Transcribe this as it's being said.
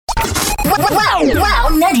Wow,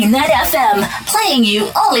 99 FM, playing you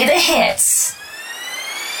only the hits.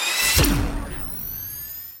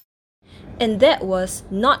 And that was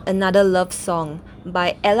Not Another Love Song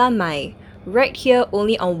by Ella Mai, right here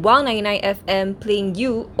only on Wow 99 FM, playing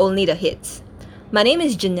you only the hits. My name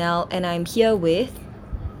is Janelle and I'm here with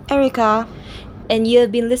Erica. And you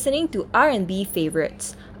have been listening to R&B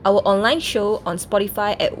Favourites, our online show on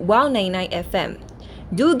Spotify at Wow 99 FM.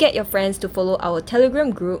 Do get your friends to follow our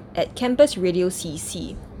Telegram group at Campus Radio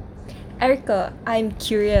CC. Erica, I'm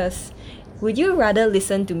curious, would you rather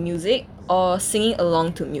listen to music or singing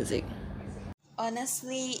along to music?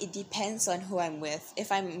 Honestly, it depends on who I'm with.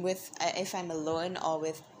 If I'm alone or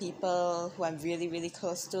with people who I'm really really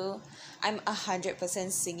close to, I'm 100%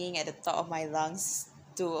 singing at the top of my lungs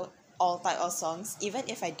to all type of songs. Even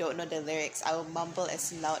if I don't know the lyrics, I will mumble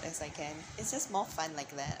as loud as I can. It's just more fun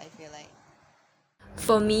like that, I feel like.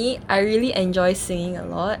 For me, I really enjoy singing a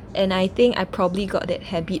lot, and I think I probably got that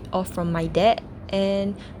habit off from my dad.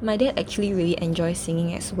 And my dad actually really enjoys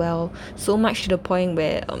singing as well, so much to the point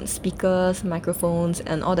where speakers, microphones,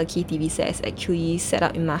 and all the KTV sets actually set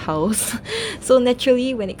up in my house. So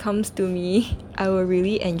naturally, when it comes to me, I will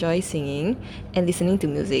really enjoy singing and listening to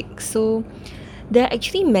music. So there are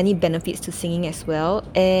actually many benefits to singing as well,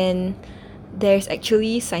 and there's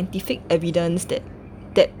actually scientific evidence that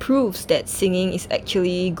proves that singing is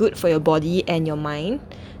actually good for your body and your mind.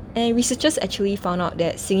 And researchers actually found out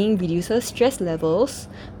that singing reduces stress levels,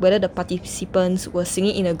 whether the participants were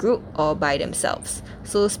singing in a group or by themselves.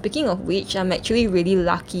 So speaking of which, I'm actually really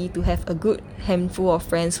lucky to have a good handful of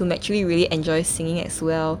friends who actually really enjoy singing as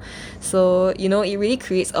well. So, it really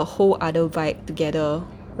creates a whole other vibe together,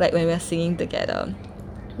 like when we're singing together.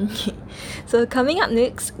 Okay. So coming up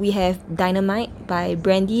next, we have Dynamite by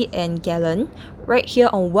Brandy and Gallon, right here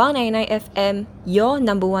on 199 FM, your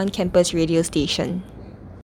number one campus radio station.